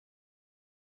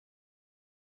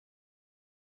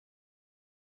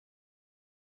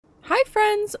Hi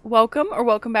friends!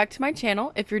 Welcome back to my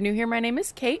channel. If you're new here, my name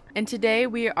is Kate, and today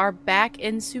we are back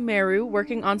in Sumeru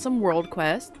working on some world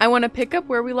quests. I want to pick up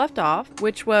where we left off,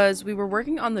 which was we were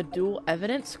working on the dual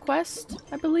evidence quest,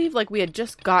 I believe, like we had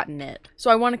just gotten it. So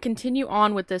I want to continue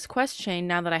on with this quest chain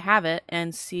now that I have it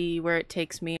and see where it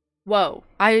takes me. Whoa,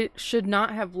 I should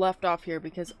not have left off here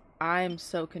because I'm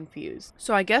so confused.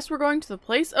 So I guess we're going to the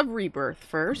place of rebirth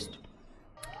first.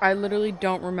 I literally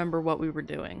don't remember what we were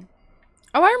doing.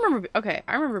 Oh, I remember. Okay,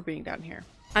 I remember being down here.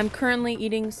 I'm currently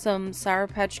eating some Sour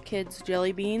Patch Kids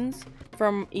jelly beans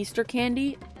from Easter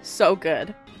candy. So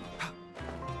good.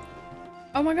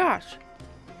 Oh my gosh.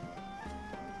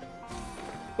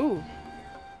 Ooh.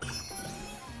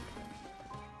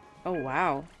 Oh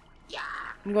wow.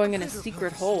 I'm going in a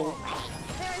secret hole.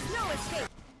 There is no escape.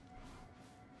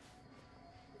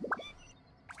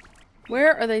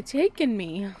 Where are they taking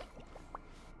me?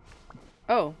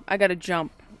 Oh, I gotta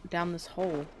jump down this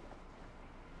hole.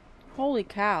 Holy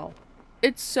cow.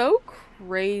 It's so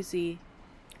crazy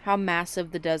how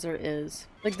massive the desert is.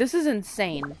 Like, this is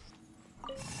insane.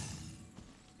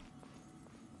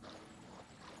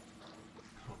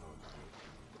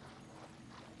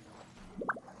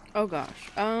 Oh gosh.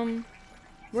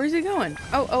 Where's he going?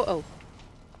 Oh.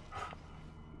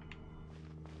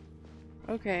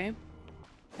 Okay.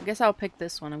 I guess I'll pick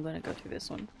this one. I'm gonna go through this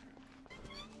one.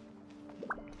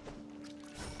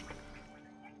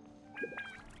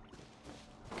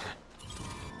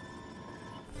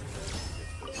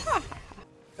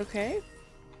 Okay.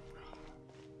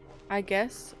 I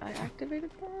guess I activated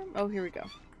them? Oh, here we go.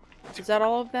 Is that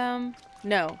all of them?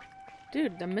 No.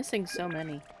 Dude, I'm missing so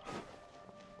many.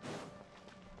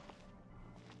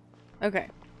 Okay.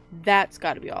 That's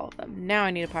gotta be all of them. Now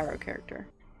I need a pyro character.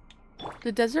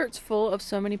 The desert's full of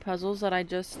so many puzzles that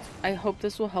I hope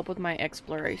this will help with my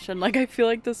exploration. Like, I feel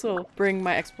like this will bring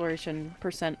my exploration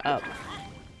 % up.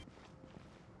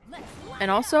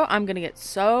 And also, I'm gonna get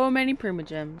so many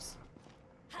primogems.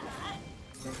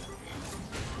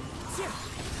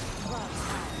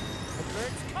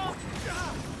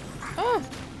 Oh!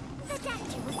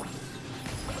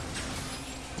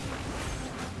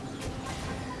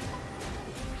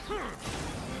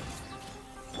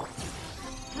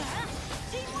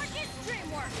 Teamwork is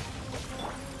dreamwork.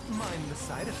 Mind the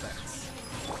side effects.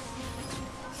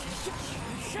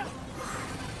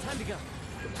 Time to go.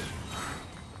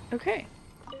 Okay.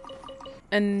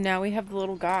 And now we have the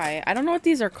little guy. I don't know what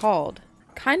these are called.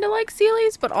 Kinda like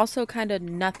Sealies, but also kinda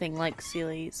nothing like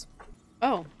Sealies.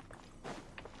 Oh.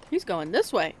 He's going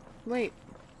this way. Wait.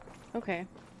 Okay.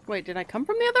 Wait, did I come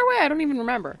from the other way? I don't even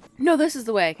remember. No, this is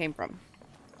the way I came from.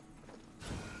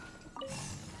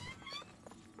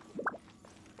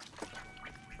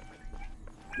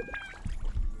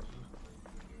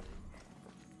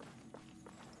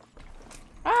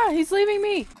 Ah, he's leaving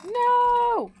me!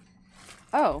 No!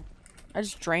 Oh. I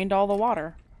just drained all the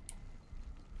water.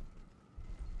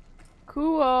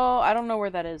 Cool. I don't know where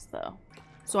that is, though.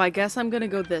 So I guess I'm gonna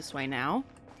go this way now.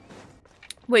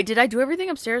 Wait, did I do everything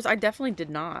upstairs? I definitely did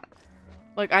not.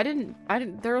 Like, I didn't,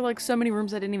 there are like so many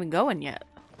rooms I didn't even go in yet.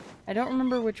 I don't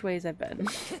remember which ways I've been.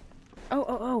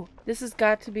 Oh. This has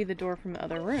got to be the door from the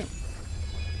other room.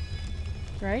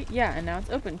 Right? Yeah, and now it's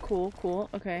open. Cool.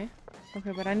 Okay.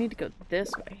 Okay, but I need to go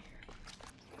this way.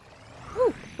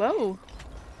 Ooh, whoa.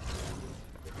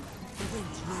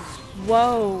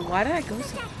 Whoa, why did I go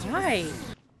so high?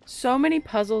 So many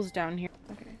puzzles down here.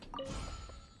 Okay.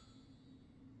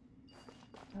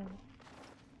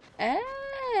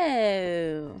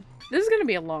 Oh. This is gonna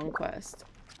be a long quest.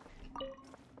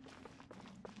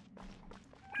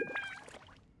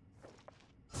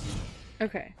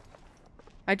 Okay.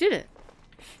 I did it.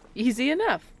 Easy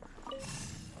enough.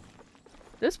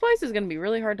 This place is gonna be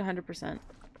really hard to 100%.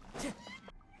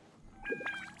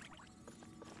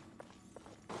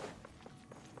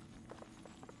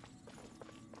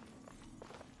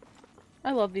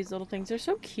 I love these little things. They're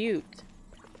so cute.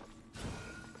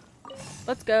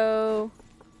 Let's go.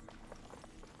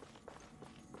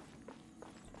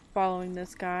 Following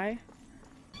this guy.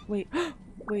 Wait.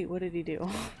 Wait, what did he do?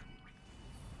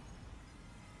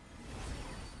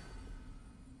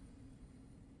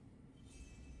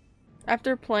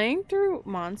 After playing through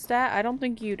Mondstadt, I don't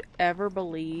think you'd ever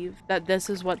believe that this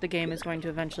is what the game is going to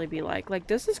eventually be like. Like,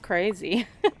 this is crazy.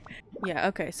 Yeah,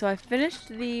 okay, so I finished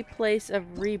the place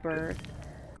of rebirth,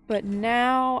 but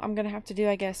now I'm gonna have to do,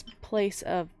 I guess, place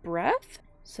of breath?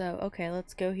 So, okay,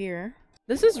 let's go here.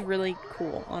 This is really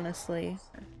cool, honestly.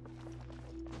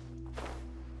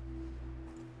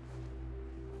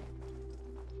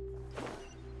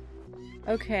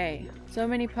 Okay, so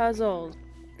many puzzles.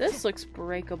 This looks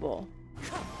breakable.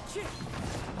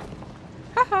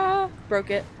 Haha.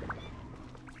 Broke it.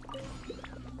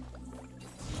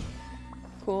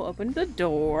 Cool. Open the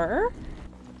door.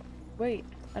 Wait.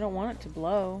 I don't want it to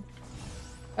blow.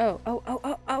 Oh.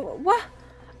 What?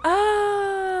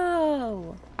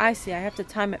 Oh! I see. I have to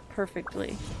time it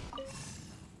perfectly.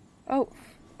 Oh.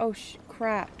 Oh,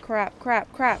 crap.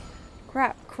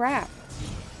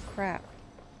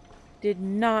 Did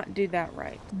not do that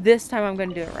right. This time I'm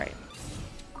gonna do it right.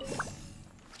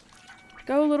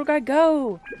 Go, little guy,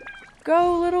 go!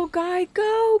 Go, little guy,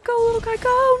 go! Go, little guy,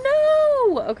 go!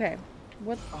 No! Okay.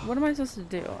 What am I supposed to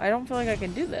do? I don't feel like I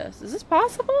can do this. Is this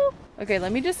possible? Okay,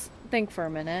 let me just think for a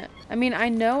minute. I mean, I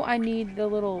know I need the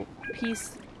little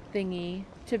piece thingy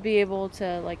to be able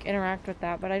to, like, interact with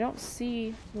that, but I don't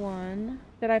see one.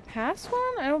 Did I pass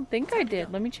one? I don't think I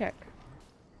did. Let me check.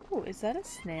 Oh, is that a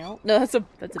snail? No, that's a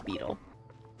beetle.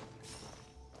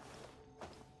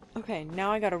 Okay,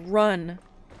 now I gotta run.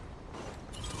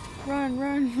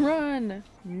 Run.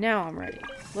 Now I'm ready.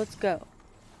 Let's go.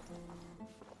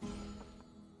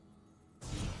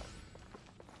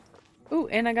 Ooh,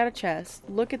 and I got a chest.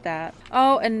 Look at that.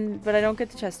 Oh, but I don't get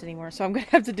the chest anymore, so I'm gonna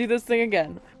have to do this thing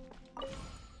again.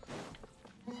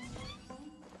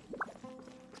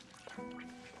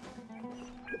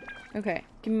 Okay,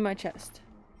 give me my chest.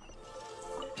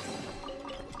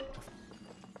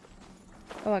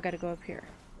 Oh, I gotta go up here.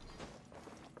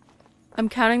 I'm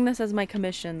counting this as my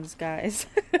commissions, guys.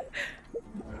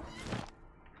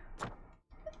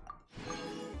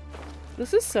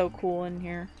 This is so cool in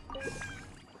here.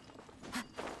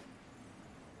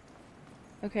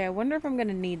 Okay, I wonder if I'm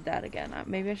gonna need that again.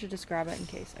 Maybe I should just grab it in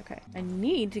case. Okay, I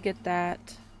need to get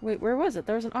that. Wait, where was it?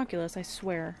 There was an Oculus, I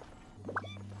swear.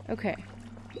 Okay.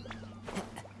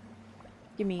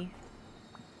 Gimme.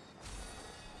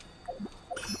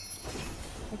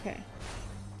 Okay.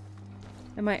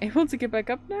 Am I able to get back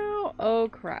up now? Oh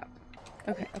crap.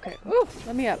 Okay. Ooh,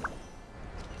 let me up.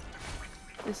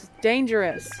 This is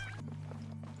dangerous.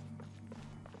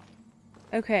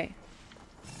 Okay.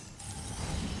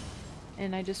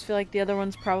 And I just feel like the other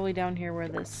one's probably down here where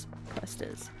this quest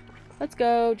is. Let's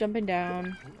go, jumping down.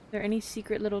 Are there any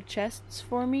secret little chests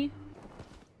for me?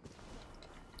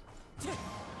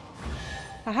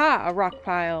 Haha, a rock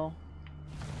pile.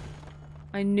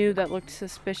 I knew that looked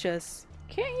suspicious.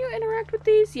 Can't you interact with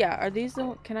these? Yeah, are these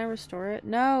the... Can I restore it?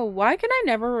 No, why can I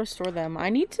never restore them? I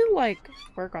need to, like,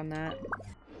 work on that.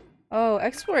 Oh,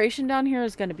 exploration down here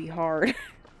is gonna be hard.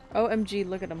 OMG,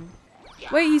 look at him.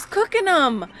 Wait, he's cooking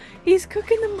them! He's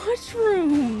cooking the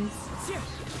mushrooms!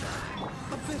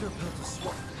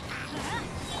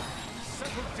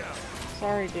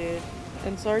 Sorry, dude.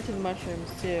 And sorry to the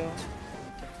mushrooms, too.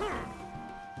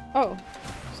 Oh,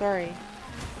 sorry.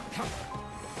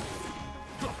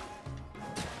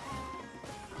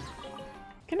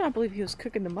 Cannot believe he was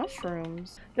cooking the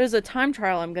mushrooms. There's a time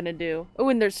trial I'm gonna do. Oh,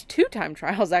 and there's 2 time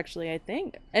trials, actually, I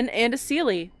think. And a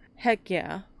Sealy. Heck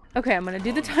yeah. Okay, I'm gonna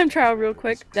do the time trial real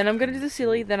quick, then I'm gonna do the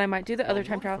Sealy, then I might do the other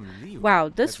time trial. Wow,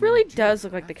 this really does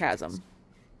look like the chasm.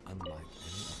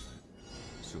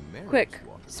 Quick.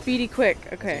 Speedy quick.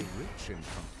 Okay.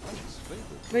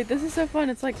 Wait, this is so fun.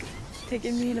 It's like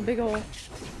taking me in a big old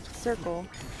circle.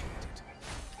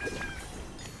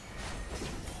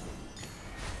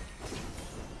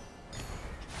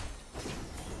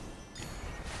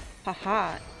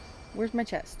 Haha. Where's my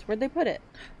chest? Where'd they put it?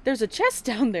 There's a chest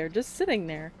down there, just sitting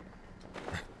there.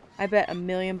 I bet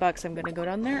 $1,000,000 I'm gonna go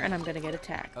down there and I'm gonna get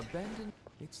attacked.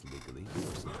 It's legally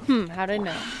yours. How'd I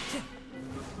know?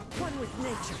 One with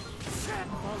nature.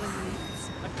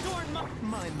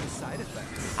 Mind the side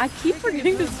effects. I keep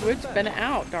forgetting to switch Bennett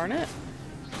out, darn it.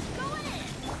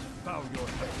 Bow your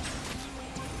head.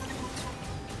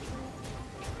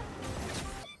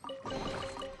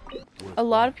 A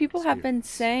lot of people have been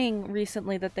saying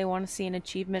recently that they want to see an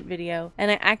achievement video, and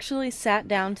I actually sat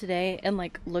down today and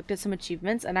like looked at some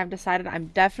achievements, and I've decided I'm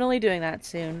definitely doing that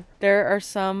soon. There are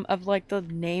some of like the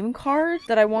name cards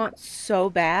that I want so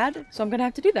bad, so I'm gonna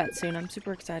have to do that soon. I'm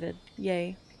super excited.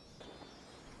 Yay.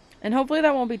 And hopefully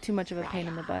that won't be too much of a pain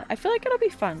in the butt. I feel like it'll be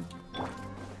fun.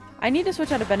 I need to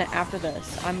switch out of Bennett after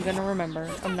this. I'm gonna remember.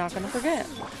 I'm not gonna forget.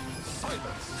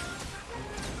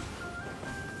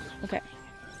 Okay.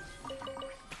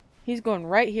 He's going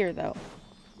right here, though.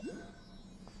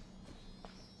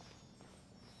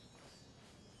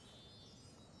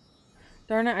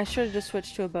 Darn it, I should have just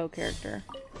switched to a bow character.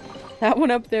 That one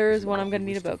up there is one I'm gonna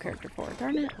need a bow character for.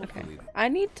 Darn it. Okay. I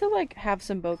need to, like, have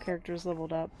some bow characters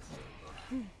leveled up.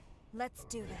 Let's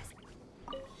do this.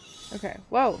 Okay.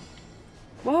 Whoa.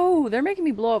 Whoa, they're making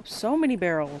me blow up so many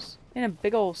barrels. In a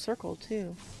big old circle,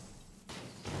 too.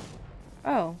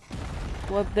 Oh.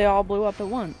 Well, they all blew up at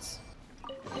once.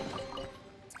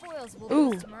 spoils will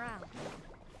Ooh. boost morale.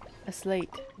 A slate.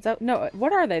 Is that, no,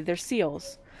 what are they? They're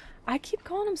seals. I keep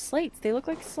calling them slates. They look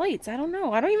like slates. I don't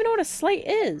know. I don't even know what a slate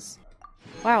is.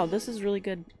 Wow, this is really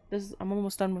good. I'm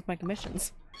almost done with my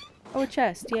commissions. Oh, a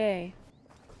chest. Yay.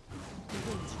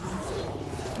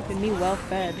 Keeping me well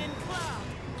fed.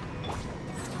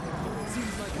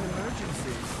 Seems like an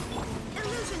emergency.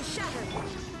 Illusion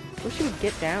shattered. Wish you would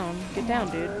get down. Get down,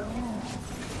 dude.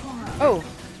 Oh,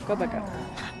 go back up.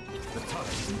 The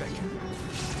tunnels beckon.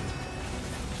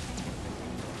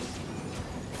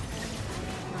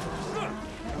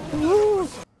 Woo!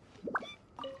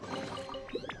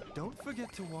 Don't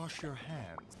forget to wash your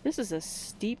hands. This is a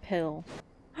steep hill.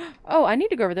 Oh, I need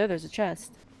to go over there. There's a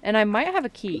chest. And I might have a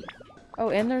key. Oh,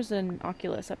 and there's an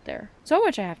Oculus up there. So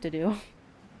much I have to do.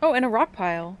 Oh, and a rock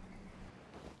pile.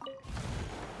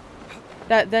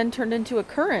 That then turned into a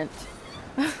current.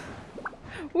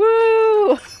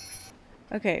 Woo!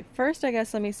 Okay, first I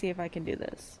guess let me see if I can do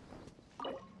this.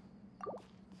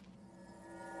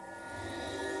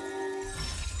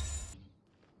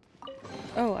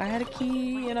 Oh, I had a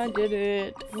key and I did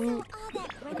it. Woo.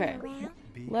 Okay,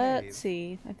 let's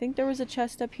see. I think there was a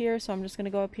chest up here, so I'm just gonna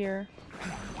go up here.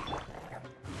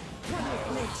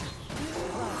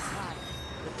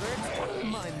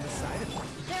 Mind the side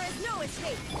effects. There is no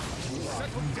escape.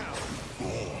 Settle down.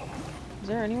 Is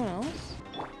there anyone else?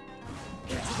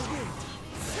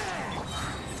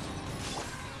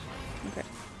 Okay.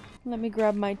 Let me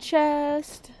grab my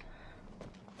chest.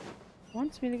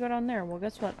 Wants me to go down there. Well,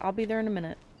 guess what? I'll be there in a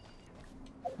minute.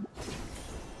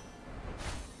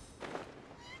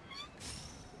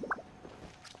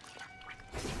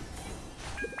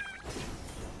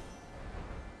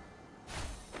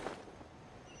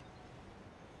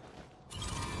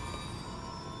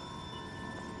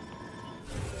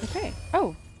 Okay.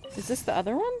 Oh, is this the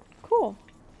other one? Cool.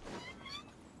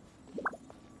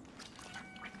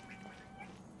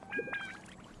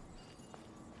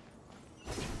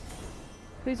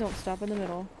 Please don't stop in the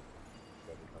middle.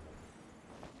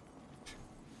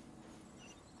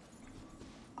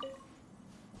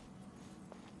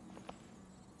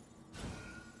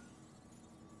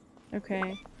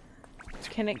 Okay.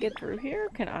 Can it get through here?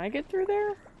 Can I get through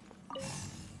there?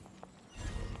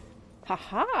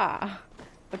 Haha!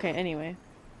 Okay, anyway.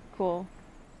 Cool.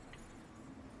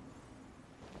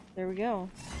 There we go.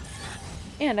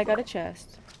 And I got a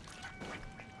chest.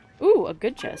 Ooh, a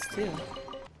good chest, too.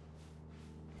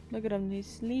 Look at him, he's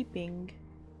sleeping.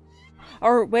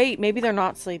 Or wait, maybe they're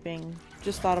not sleeping.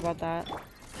 Just thought about that.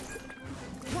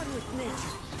 One with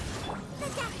nature.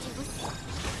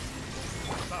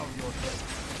 Found your head.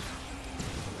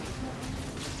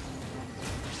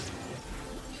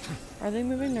 Are they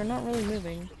moving? They're not really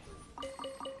moving.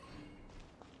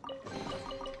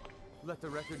 Let the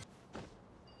record.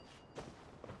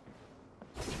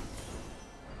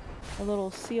 A little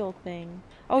seal thing.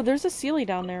 Oh, there's a sealy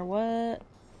down there. What?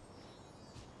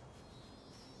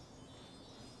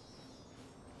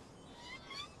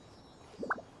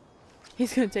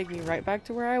 He's gonna take me right back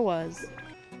to where I was.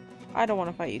 I don't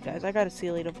want to fight you guys. I got a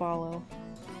sealy to follow.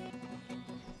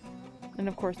 And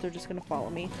of course, they're just gonna follow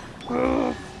me. Mind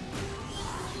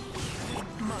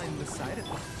the side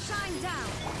effects. Shine down.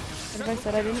 What if I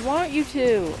said I didn't want you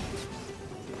to?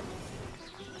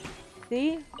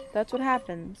 See? That's what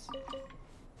happens.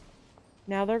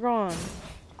 Now they're gone.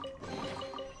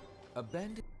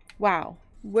 Abandoned. Wow.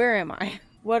 Where am I?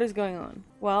 What is going on?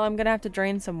 Well, I'm gonna have to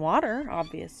drain some water,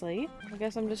 obviously. I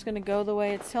guess I'm just gonna go the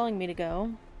way it's telling me to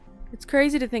go. It's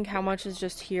crazy to think how much is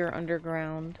just here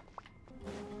underground.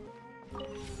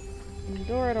 And the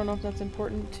door, I don't know if that's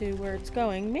important to where it's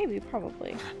going. Maybe,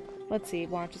 probably. Let's see.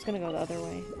 Watch, it's gonna go the other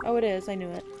way. Oh, it is. I knew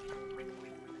it.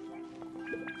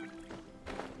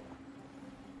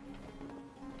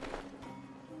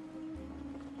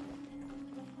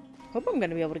 Hope I'm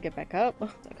gonna be able to get back up.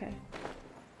 Okay.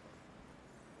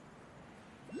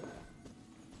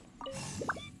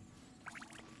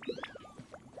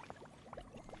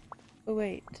 Oh,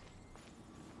 wait.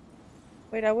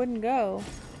 Wait, I wouldn't go.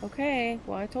 Okay,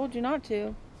 well, I told you not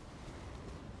to.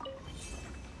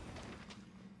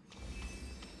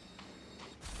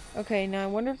 Okay, now I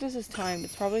wonder if this is timed.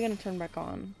 It's probably gonna turn back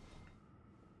on.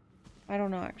 I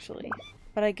don't know, actually.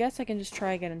 But I guess I can just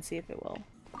try again and see if it will.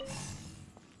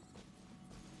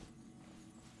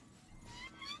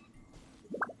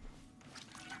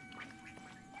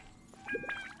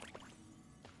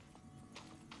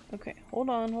 Okay, hold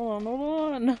on, hold on,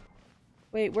 hold on.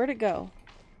 Wait, where'd it go?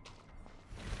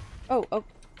 Oh, oh.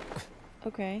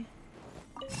 Okay.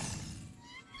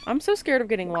 I'm so scared of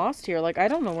getting lost here. Like, I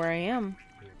don't know where I am.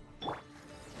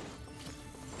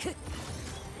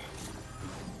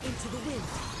 Into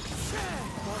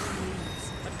Fallen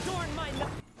leaves, adorn my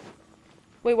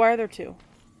Wait, why are there two?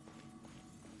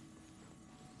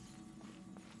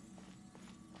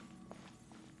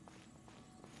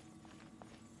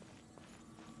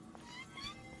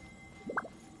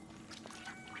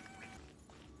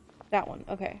 That one,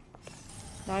 okay.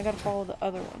 Now I gotta follow the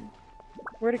other one.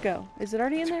 Where'd it go? Is it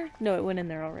already in there? No, it went in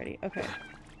there already. Okay.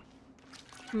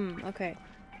 Okay.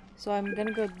 So I'm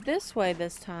gonna go this way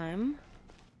this time.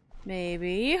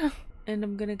 Maybe. And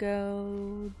I'm gonna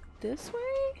go this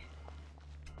way?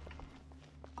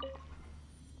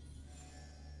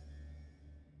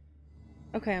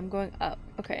 Okay, I'm going up.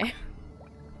 Okay.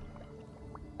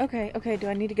 Okay, do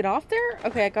I need to get off there?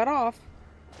 Okay, I got off.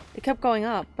 It kept going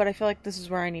up, but I feel like this is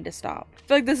where I need to stop. I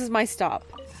feel like this is my stop.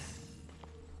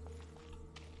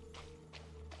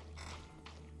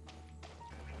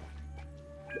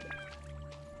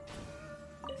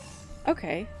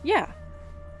 Okay, yeah.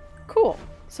 Cool.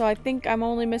 So I think I'm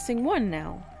only missing one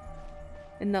now.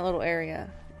 In that little area.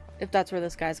 If that's where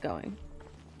this guy's going.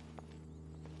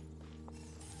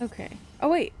 Okay. Oh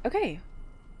wait, okay.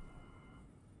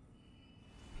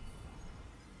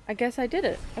 I guess I did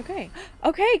it. Okay.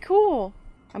 Okay, cool.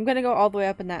 I'm gonna go all the way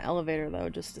up in that elevator though,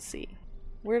 just to see.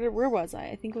 Where was I?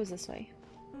 I think it was this way.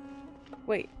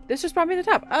 Wait, this just brought me to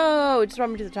the top. Oh, it just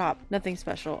brought me to the top. Nothing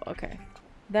special. Okay.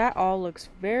 That all looks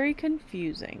very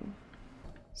confusing.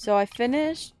 So I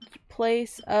finished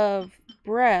place of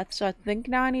breath, so I think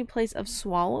now I need place of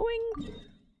swallowing?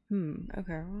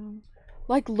 Okay.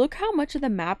 Like, look how much of the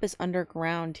map is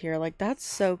underground here. Like, that's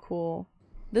so cool.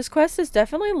 This quest is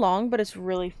definitely long, but it's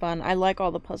really fun. I like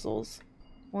all the puzzles.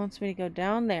 Wants me to go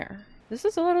down there. This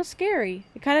is a little scary.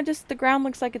 It kind of just, the ground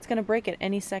looks like it's going to break at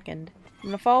any second. I'm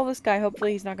going to follow this guy.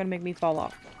 Hopefully he's not going to make me fall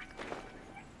off.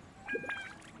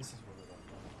 This is where we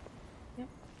left off. Yep.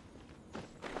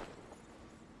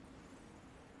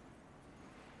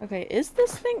 Okay, is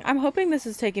this thing? I'm hoping this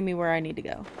is taking me where I need to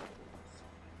go.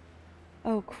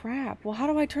 Oh crap. Well, how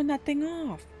do I turn that thing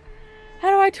off?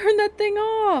 How do I turn that thing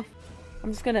off?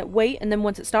 I'm just gonna wait, and then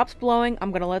once it stops blowing,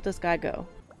 I'm gonna let this guy go.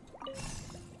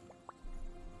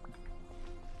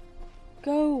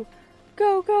 Go!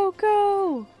 Go, go,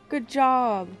 go! Good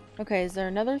job. Okay, is there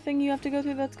another thing you have to go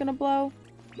through that's gonna blow?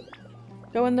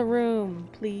 Go in the room,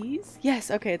 please.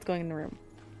 Yes, okay, it's going in the room.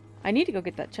 I need to go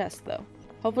get that chest, though.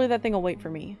 Hopefully that thing will wait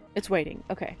for me. It's waiting.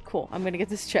 Okay, cool. I'm gonna get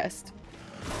this chest.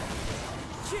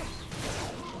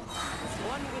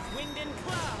 one with wind and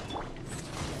cloud.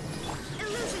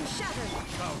 Illusion shattered.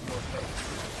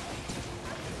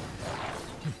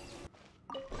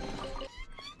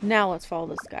 Now let's follow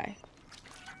this guy.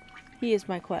 He is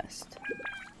my quest.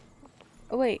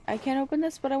 Oh wait, I can't open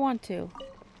this, but I want to.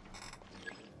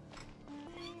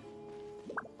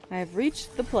 I have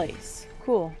reached the place.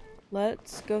 Cool.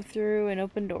 Let's go through an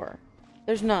open door.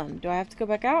 There's none. Do I have to go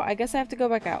back out? I guess I have to go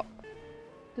back out.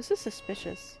 This is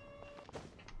suspicious.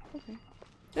 Okay.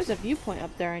 There's a viewpoint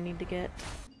up there I need to get.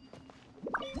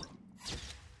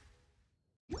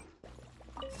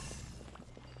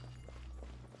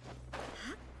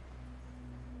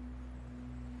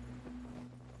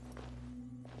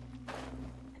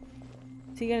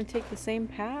 Is he gonna take the same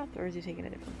path, or is he taking a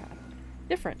different path?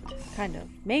 Different, kind of.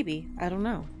 Maybe. I don't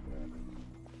know.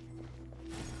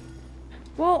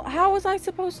 Well, how was I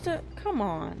supposed to... Come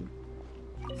on.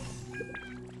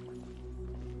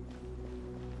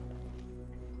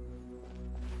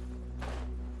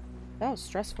 That was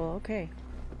stressful. Okay.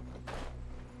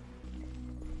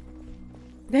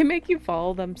 They make you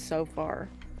follow them so far.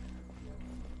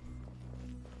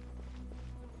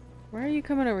 Why are you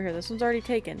coming over here? This one's already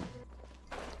taken.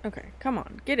 Okay, come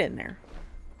on. Get in there.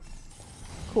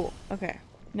 Cool. Okay.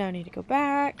 Now I need to go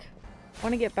back. I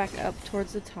want to get back up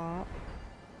towards the top.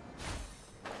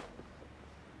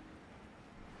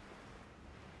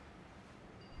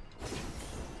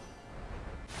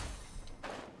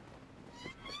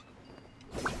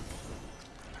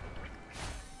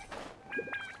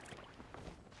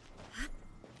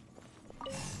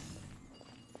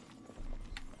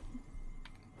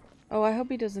 Oh, I hope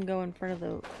he doesn't go in front of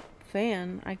the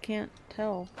fan. I can't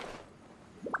tell.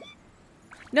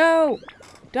 No!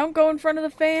 Don't go in front of the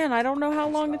fan. I don't know how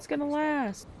long it's gonna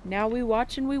last. Now we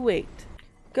watch and we wait.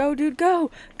 Go, dude,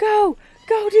 go! Go!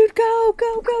 Go, dude, go!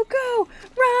 Go, go, go!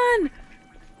 Run!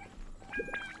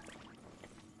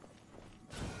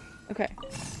 Okay,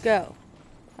 go.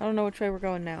 I don't know which way we're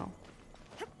going now.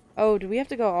 Oh, do we have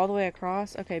to go all the way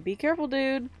across? Okay, be careful,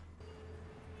 dude.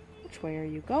 Which way are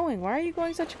you going? Why are you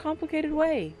going such a complicated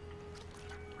way?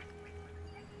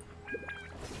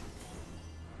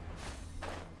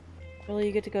 Really,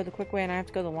 you get to go the quick way and I have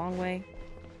to go the long way?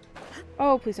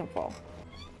 Oh, please don't fall.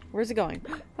 Where's it going?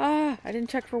 Ah, I didn't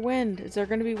check for wind. Is there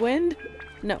gonna be wind?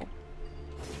 No.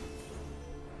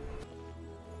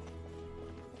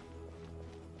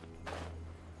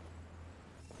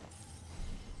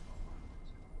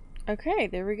 Okay,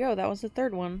 there we go. That was the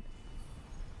third one.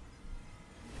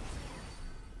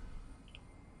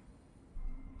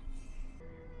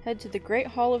 Head to the Great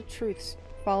Hall of Truths,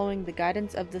 following the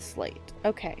guidance of the slate.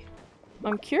 Okay.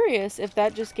 I'm curious if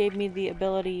that just gave me the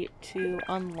ability to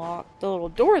unlock the little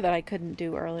door that I couldn't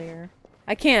do earlier.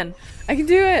 I can! I can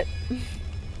do it!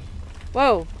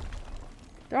 Whoa!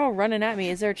 They're all running at me.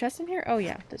 Is there a chest in here? Oh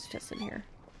yeah, there's a chest in here.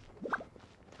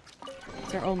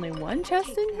 Is there only one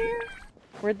chest in here?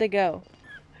 Where'd they go?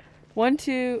 1,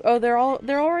 2... Oh, they're all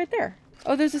right there.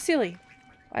 Oh, there's a Sealy.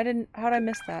 How'd I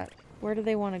miss that? Where do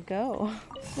they want to go?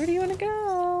 Where do you want to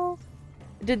go?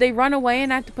 Did they run away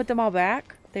and I have to put them all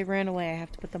back? They ran away. I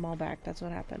have to put them all back. That's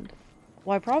what happened.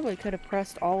 Well, I probably could have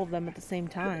pressed all of them at the same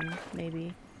time.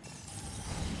 Maybe.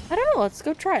 I don't know. Let's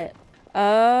go try it.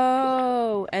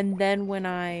 Oh, and then when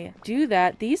I do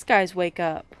that, these guys wake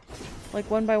up. Like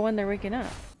one by one, they're waking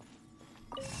up.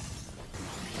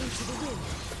 Into the wind.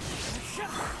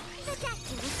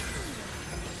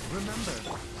 Remember,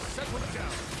 settle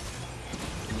down.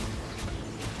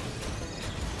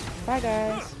 Bye,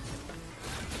 guys.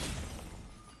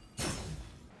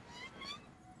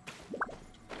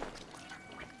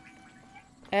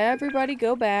 Everybody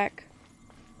go back.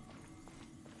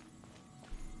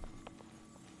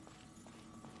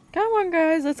 Come on,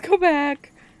 guys. Let's go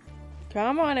back.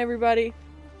 Come on, everybody.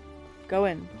 Go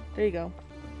in. There you go.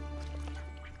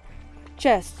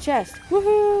 Chest, chest.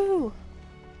 Woohoo!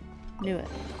 Knew it.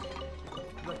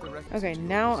 Okay,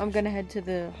 now I'm gonna head to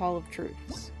the Hall of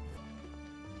Truths.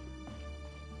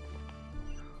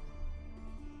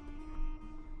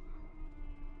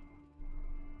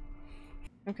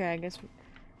 Okay, I guess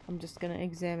I'm just gonna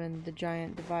examine the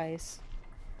giant device.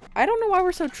 I don't know why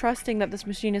we're so trusting that this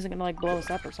machine isn't gonna like blow us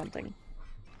up or something.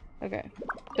 Okay,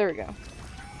 there we go.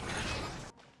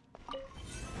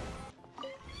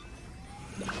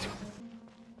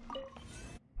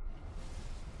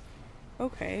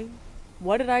 Okay,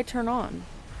 what did I turn on?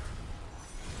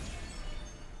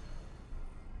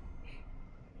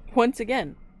 Once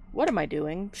again, what am I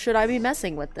doing? Should I be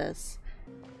messing with this?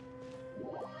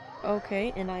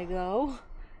 Okay, and I go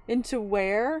into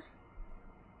where?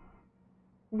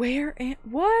 Where and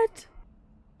what?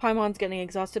 Paimon's getting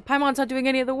exhausted. Paimon's not doing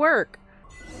any of the work.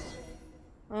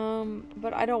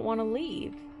 But I don't want to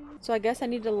leave. So I guess I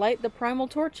need to light the primal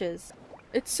torches.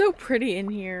 It's so pretty in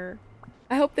here.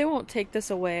 I hope they won't take this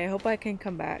away. I hope I can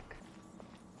come back.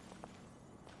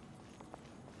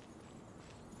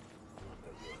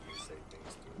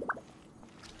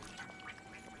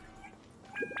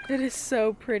 It is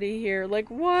so pretty here. Like,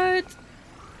 what?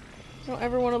 I don't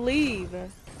ever want to leave.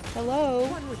 Hello?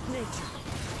 One with nature.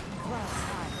 Clouds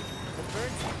high. The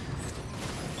birds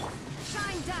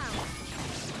shine down.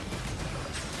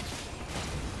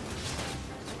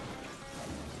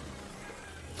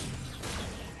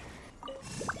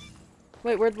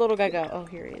 Wait, where'd the little guy go? Oh,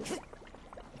 here he is.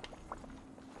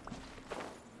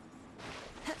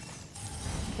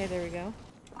 Okay, there we go.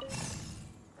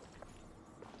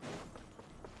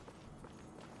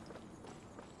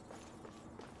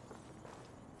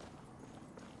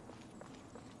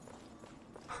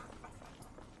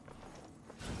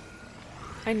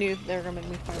 I knew they were gonna make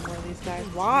me find more of these guys.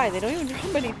 Why? They don't even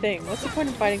drop anything. What's the point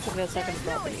of fighting something that's not gonna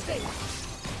drop anything?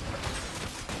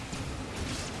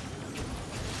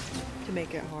 To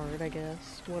make it hard, I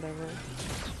guess. Whatever.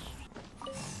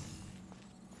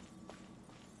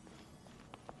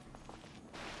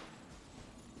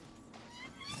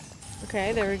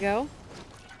 Okay, there we go.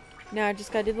 Now I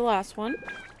just gotta do the last one.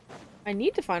 I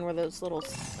need to find where those little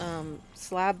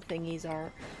slab thingies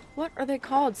are. What are they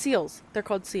called? Seals. They're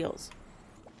called seals.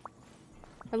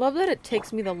 I love that it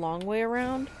takes me the long way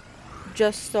around,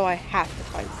 just so I have to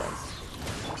fight this.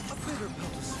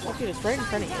 Oh, dude, it's right in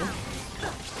front of you.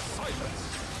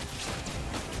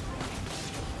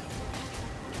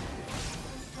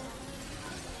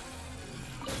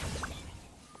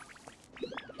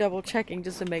 Double checking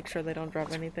just to make sure they don't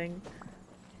drop anything.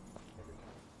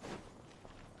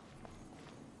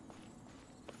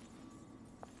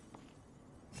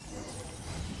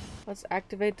 Let's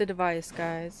activate the device,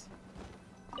 guys.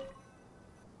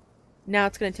 Now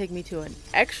it's gonna take me to an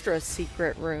extra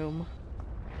secret room.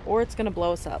 Or it's gonna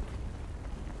blow us up.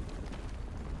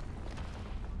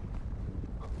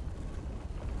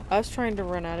 Us trying to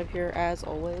run out of here as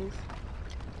always.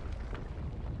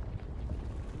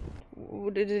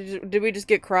 Did we just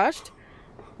get crushed?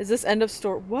 Is this end of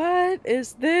story? What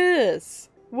is this?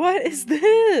 What is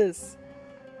this?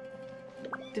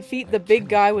 Defeat the big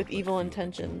guy with evil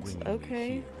intentions. Ringing me Okay.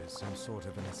 here is some sort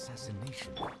of an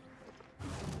assassination.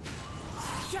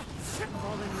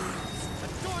 Fallen leaves.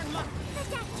 Adorn my...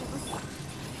 Ridiculous.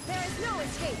 There is no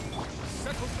escape.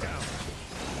 Settle down.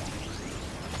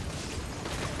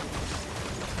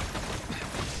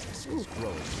 This is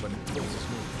growing, but it poses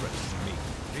no threat to me.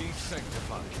 Be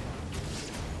sanctified.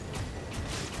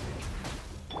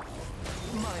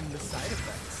 Mind the side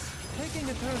effects. Taking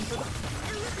a turn for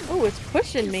the... Oh, it's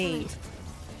pushing me.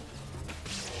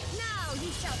 Now you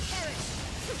shall perish.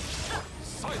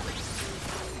 Silence!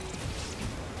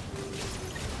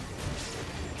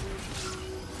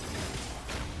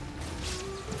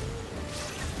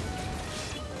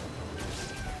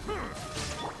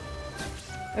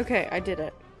 Okay, I did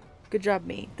it. Good job,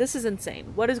 me. This is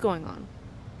insane. What is going on?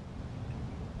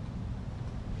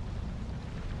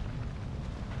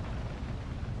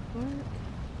 What?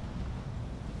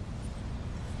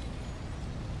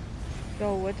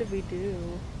 Yo, what did we do?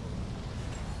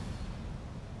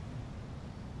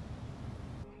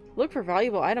 Look for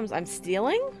valuable items I'm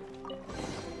stealing?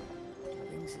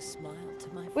 Brings a smile to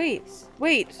my Wait, face.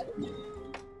 wait.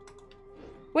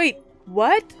 Wait,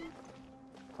 what?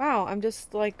 Wow, I'm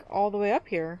just like all the way up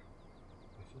here.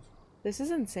 This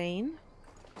is insane.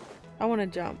 I want to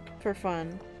jump for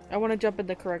fun. I want to jump in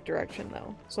the correct direction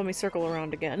though. So let me circle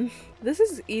around again. This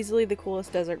is easily the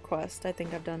coolest desert quest I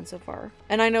think I've done so far.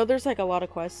 And I know there's like a lot of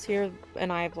quests here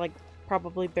and I've like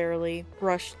probably barely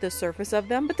brushed the surface of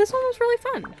them, but this one was really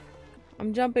fun.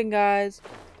 I'm jumping, guys.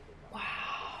 Wow.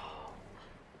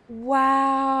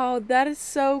 Wow, that is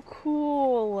so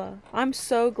cool. I'm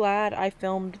so glad I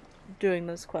filmed doing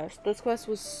this quest. This quest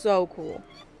was so cool.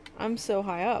 I'm so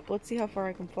high up. Let's see how far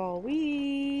I can fall.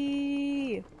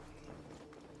 Whee!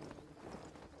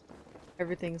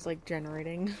 Everything's like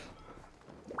generating.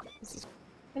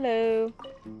 Hello.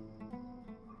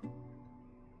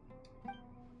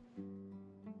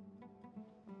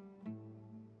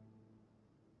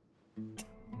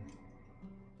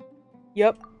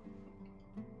 Yep.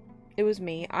 It was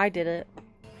me. I did it.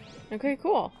 Okay,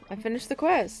 cool. I finished the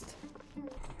quest.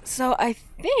 So I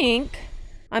think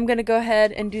I'm gonna go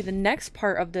ahead and do the next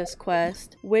part of this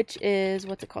quest, which is,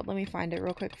 what's it called? Let me find it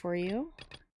real quick for you.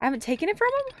 I haven't taken it from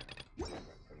him?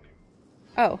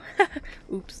 Oh,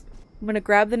 oops. I'm gonna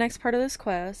grab the next part of this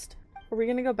quest. Are we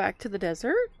gonna go back to the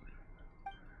desert?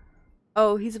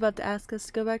 Oh, he's about to ask us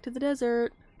to go back to the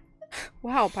desert.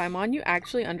 Wow, Paimon, you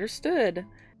actually understood.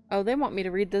 Oh, they want me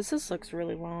to read this. This looks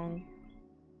really long.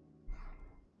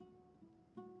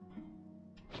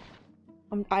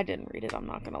 I didn't read it, I'm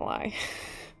not gonna lie.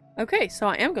 Okay, so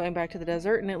I am going back to the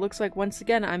desert, and it looks like once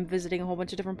again I'm visiting a whole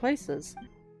bunch of different places.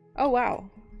 Oh, wow.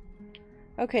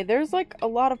 Okay, there's like a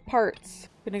lot of parts.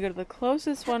 I'm gonna go to the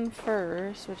closest one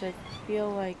first, which I feel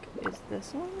like is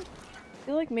this one? I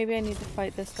feel like maybe I need to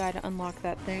fight this guy to unlock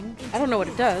that thing. I don't know what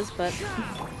it does, but...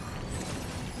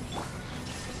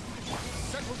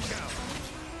 Settle down.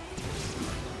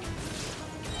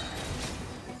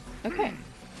 Okay.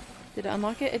 Did it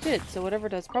unlock it? It did, so whatever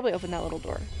it does, probably open that little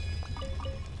door.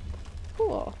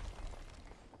 Cool.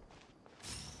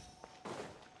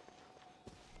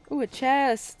 Ooh, a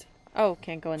chest! Oh,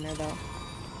 can't go in there though.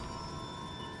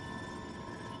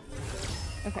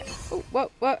 Okay. Oh,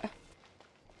 what?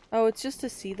 Oh, it's just to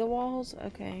see the walls?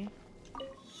 Okay.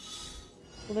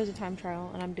 Well, there's a time trial,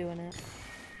 and I'm doing it.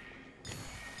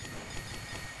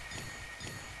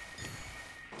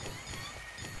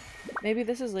 Maybe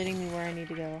this is leading me where I need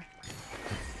to go.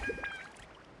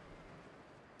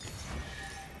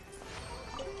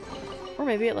 Or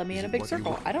maybe it led me in a big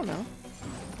circle. I don't know.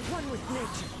 One with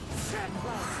nature.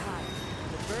 Clouds high.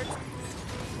 The birds.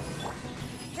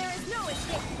 There is no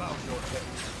escape. Bow your head.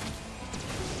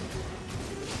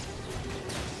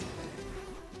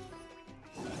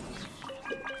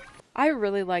 I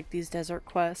really like these desert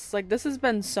quests. Like, this has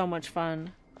been so much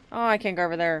fun. Oh, I can't go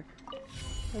over there.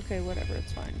 Okay, whatever,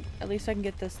 it's fine. At least I can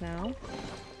get this now.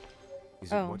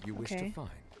 Is it Oh, what you wish okay. to find?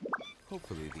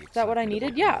 Hopefully the Is that what I excitement of needed?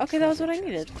 opening Yeah, okay, that was what I treasure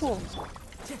needed. chests Cool. is on.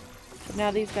 But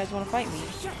now these guys want to fight me.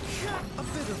 A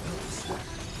bit of hope.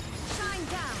 Shine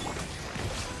down.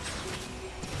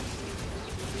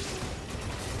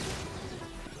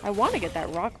 I want to get that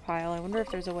rock pile. I wonder if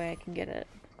there's a way I can get it.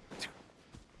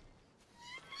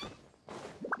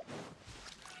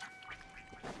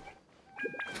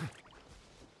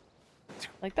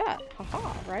 Like that.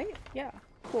 Haha, right? Yeah,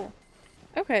 cool.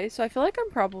 Okay, so I feel like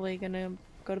I'm probably gonna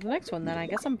go to the next one then. I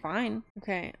guess I'm fine.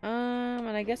 Okay, and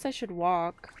I guess I should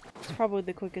walk. It's probably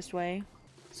the quickest way.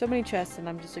 So many chests and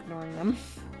I'm just ignoring them.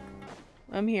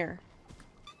 I'm here.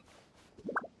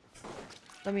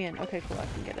 Let me in. Okay, cool. I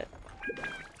can get it.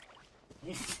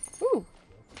 Ooh.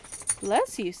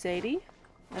 Bless you, Sadie.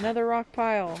 Another rock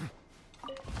pile.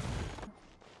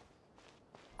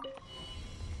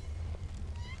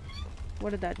 What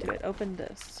did that do? It opened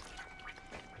this.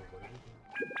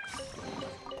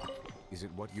 Is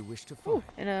it what you wish to Ooh,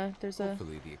 find? and there's a...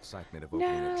 Hopefully the excitement of opening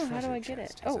a No, treasure how do I get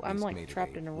chest it? has Oh, at I'm least like made it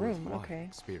trapped in a room. worthwhile Okay.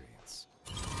 Experience.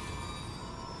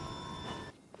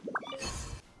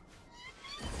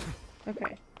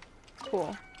 Okay.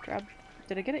 Cool. Grab.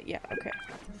 Did I get it? Yeah, okay.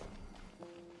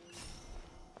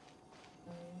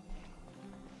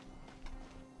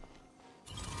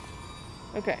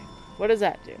 Okay. What does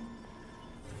that do?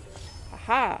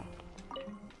 Aha!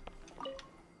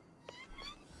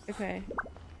 Okay.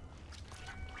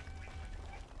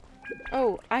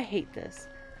 Oh, I hate this.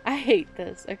 I hate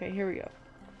this. Okay, here we go.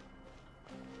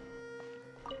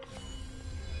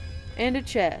 And a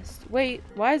chest. Wait,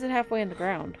 why is it halfway in the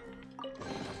ground?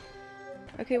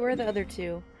 Okay, where are the other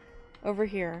two? Over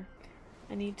here.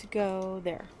 I need to go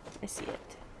there. I see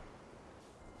it.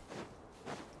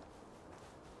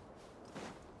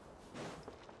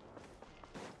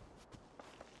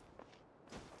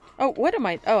 Oh, what am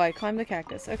I? Oh, I climbed the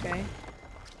cactus. Okay.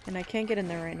 And I can't get in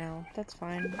there right now. That's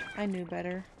fine. I knew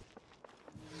better.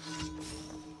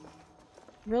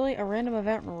 Really? A random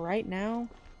event right now?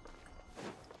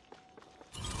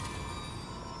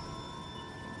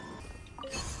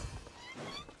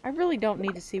 I really don't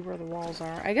need to see where the walls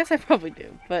are. I guess I probably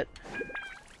do, but...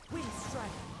 Wind strike.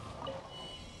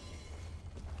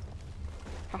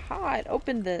 Haha, it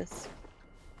opened this.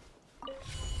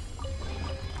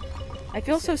 I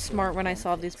feel so smart when I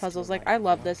solve these puzzles. Like, I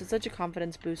love this. It's such a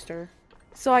confidence booster.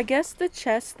 So I guess the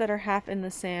chests that are half in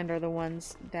the sand are the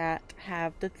ones that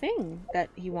have the thing that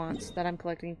he wants that I'm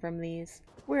collecting from these.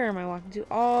 Where am I walking to?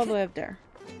 All the way up there.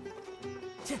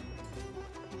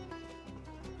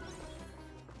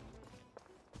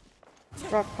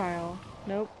 Rock pile.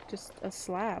 Nope, just a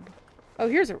slab. Oh,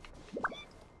 here's a...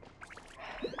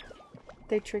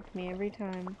 They tricked me every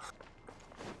time.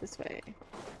 This way.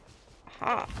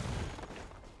 Aha!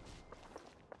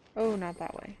 Oh, not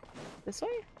that way. This way?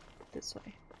 This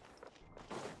way.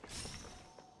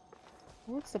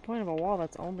 What's the point of a wall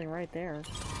that's only right there?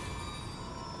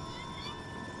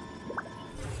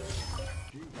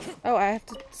 Oh, I have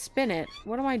to spin it.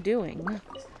 What am I doing?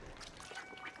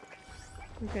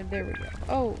 Okay, there we go.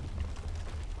 Oh!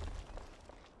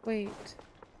 Wait.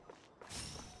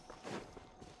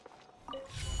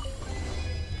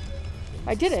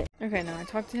 I did it! Okay, now I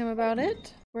talked to him about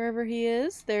it. Wherever he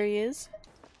is, there he is.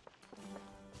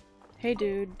 Hey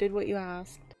dude, did what you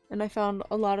asked. And I found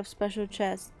a lot of special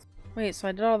chests. Wait, so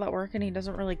I did all that work and he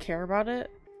doesn't really care about it?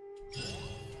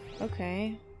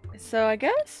 Okay. So I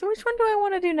guess, which one do I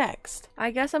want to do next?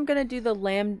 I guess I'm gonna do the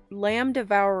lamb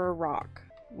devourer rock.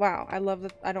 Wow, I love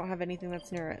that I don't have anything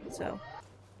that's near it, so.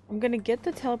 I'm gonna get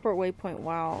the teleport waypoint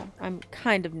while I'm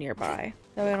kind of nearby.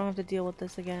 That way I don't have to deal with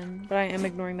this again. But I am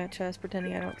ignoring that chest,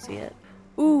 pretending I don't see it.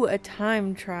 Ooh, a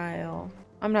time trial.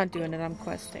 I'm not doing it, I'm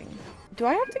questing. Do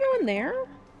I have to go in there?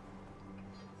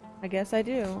 I guess I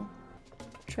do.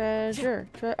 Treasure.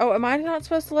 Oh, am I not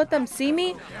supposed to let them see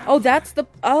me? Oh, that's the...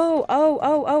 Oh.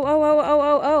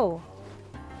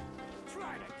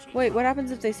 Wait, what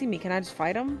happens if they see me? Can I just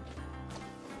fight them?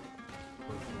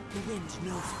 The wind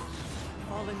knows me.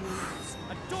 Fallen leaves,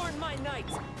 adorn my night.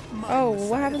 Oh, well,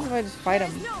 what happens if I just fight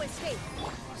them? No escape.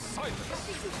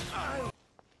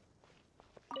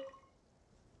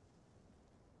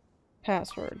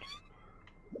 Password.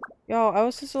 Yo, I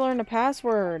was supposed to learn a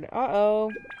password.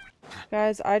 Uh-oh.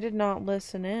 Guys, I did not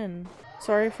listen in.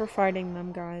 Sorry for fighting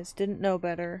them, guys. Didn't know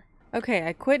better. Okay,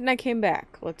 I quit and I came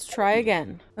back. Let's try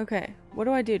again. Okay, what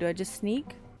do? Do I just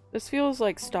sneak? This feels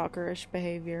like stalkerish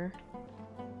behavior.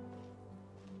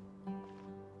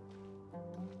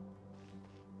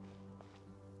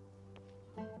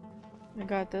 I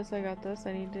got this, I got this.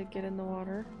 I need to get in the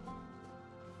water.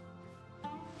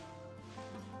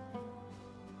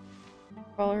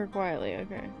 Follow her quietly,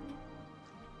 okay.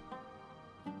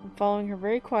 I'm following her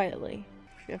very quietly.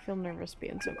 I feel nervous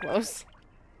being so close.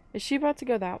 Is she about to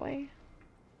go that way?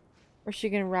 Or is she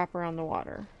gonna wrap around the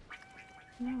water?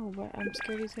 No, but I'm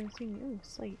scared he's gonna see me. Ooh,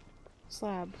 slate.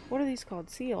 Slab. What are these called?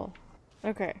 Seal.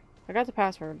 Okay, I got the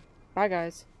password. Bye,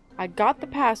 guys. I got the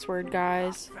password,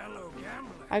 guys.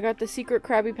 I got the secret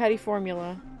Krabby Patty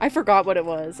formula. I forgot what it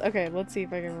was. Okay, let's see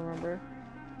if I can remember.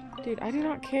 Dude, I do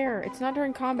not care. It's not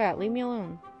during combat. Leave me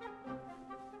alone.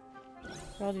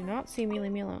 Y'all do not see me.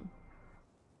 Leave me alone.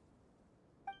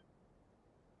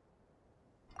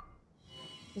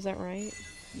 Is that right?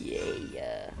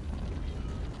 Yeah.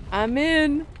 I'm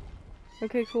in!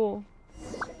 Okay, cool.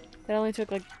 That only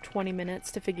took like 20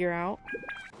 minutes to figure out.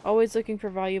 Always looking for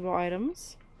valuable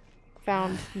items.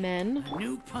 Found men.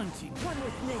 New punching. One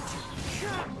with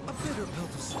nature. A bitter pill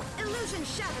to swallow. Illusion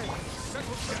shattered.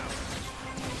 Settle down.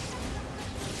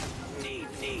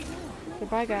 Need.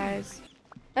 Goodbye, guys.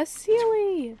 A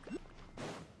Sealy! Your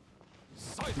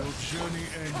journey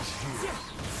ends here.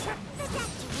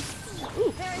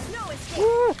 There is no escape.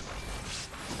 Woo!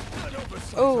 An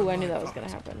oversight Oh, on I knew my that was part. gonna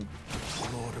happen.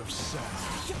 Lord of Sand,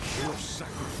 your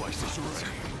sacrifice is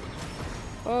ready.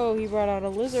 Oh, he brought out a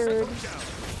lizard. Settle down.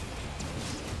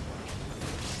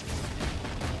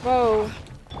 Whoa.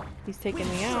 He's taking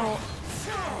me out.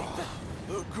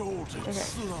 The golden Okay.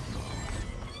 slumber.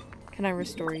 Can I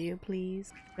restore you,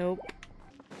 please? Nope.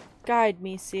 Guide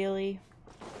me, Sealy.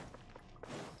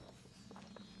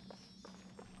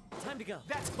 Time to go.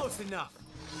 That's close enough.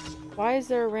 Why is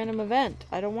there a random event?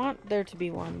 I don't want there to be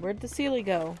one. Where'd the Sealy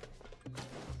go?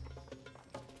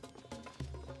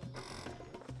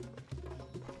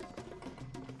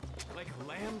 Like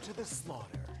lamb to the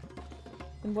slaughter.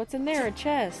 And what's in there? A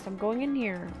chest. I'm going in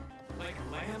here. Like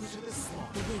lamb to the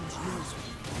slaughter. The wind knows me.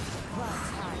 Clouds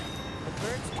high. The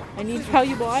birds. I need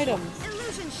valuable items.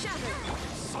 Illusion shattered.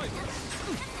 Silence.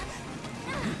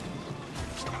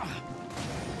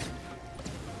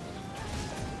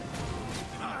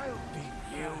 I'll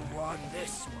beat you on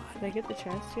this one. Did I get the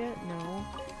chest yet? No.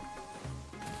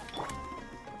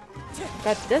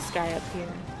 Got this guy up here.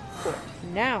 Cool.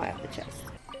 Now I have the chest.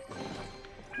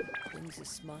 Brings a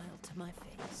smile to my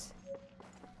face.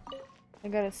 I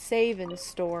got a save in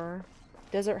store.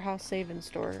 Desert House save in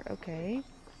store. Okay.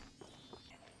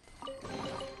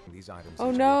 These items Oh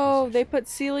into no, your they possession. put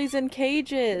Sealies in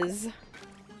cages.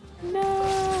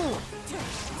 No.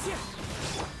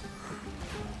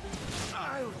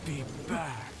 I'll be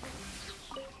back.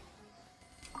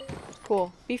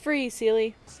 Cool. Be free,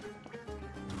 Sealy.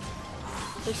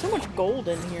 There's so much gold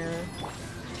in here.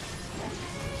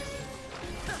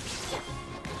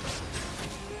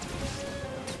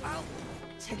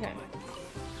 Okay.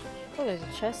 Oh, there's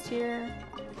a chest here.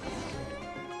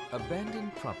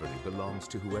 Abandoned property belongs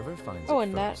to whoever finds Oh, it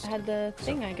and that first. had the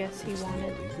thing So, I guess he it's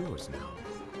wanted. legally yours now.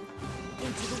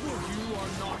 Into the wind. You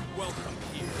are not welcome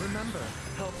here. Remember,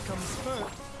 help comes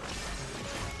first.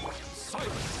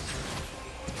 Silence.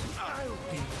 I'll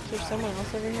be There's someone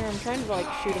else over here. I'm trying to like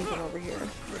shoot him from over here.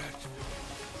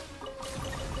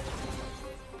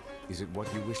 Is it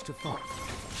what you wish to find?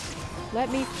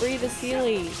 Let me free the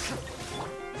Sealies.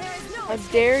 There is no How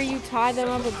dare you tie them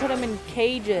up and put them in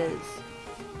cages?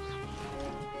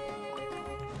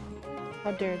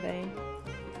 How dare they?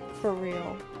 For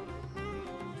real.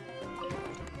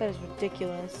 That is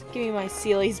ridiculous. Give me my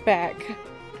Sealies back.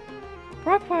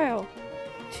 Rock pile!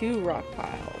 2 rock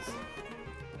piles.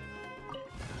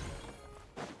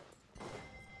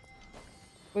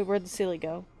 Wait, where'd the Sealy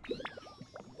go?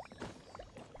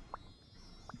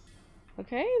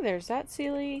 Okay, there's that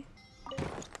Sealy. I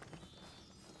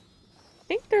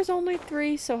think there's only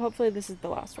 3, so hopefully this is the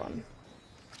last one.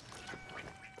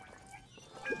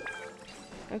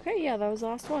 Okay, yeah, that was the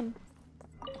last one.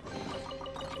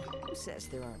 Who says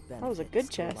there aren't benefits That was a good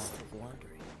to a life chest. of wandering?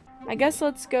 I guess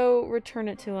let's go return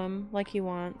it to him like he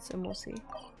wants, and we'll see.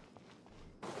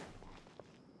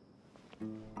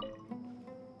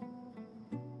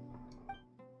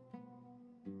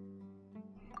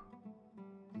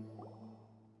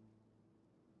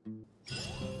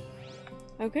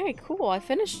 Okay, cool. I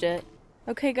finished it.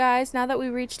 Okay guys, now that we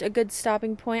reached a good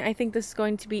stopping point, I think this is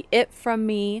going to be it from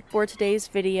me for today's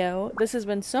video. This has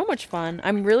been so much fun.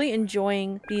 I'm really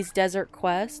enjoying these desert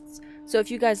quests. So if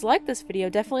you guys like this video,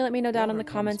 definitely let me know down in the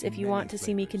comments if you want to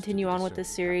see me continue on with this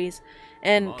series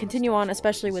and continue on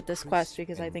especially with this quest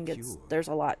because I think there's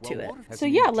a lot to it. So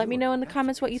yeah, let me know in the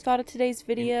comments what you thought of today's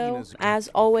video. As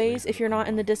always, if you're not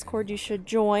in the Discord, you should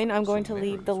join. I'm going to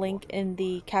leave the link in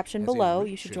the caption below.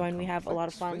 You should join. We have a lot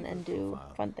of fun and do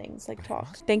fun things like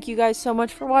talk. Thank you guys so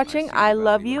much for watching. I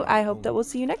love you. I hope that we'll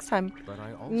see you next time. But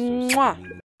I also Mwah.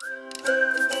 see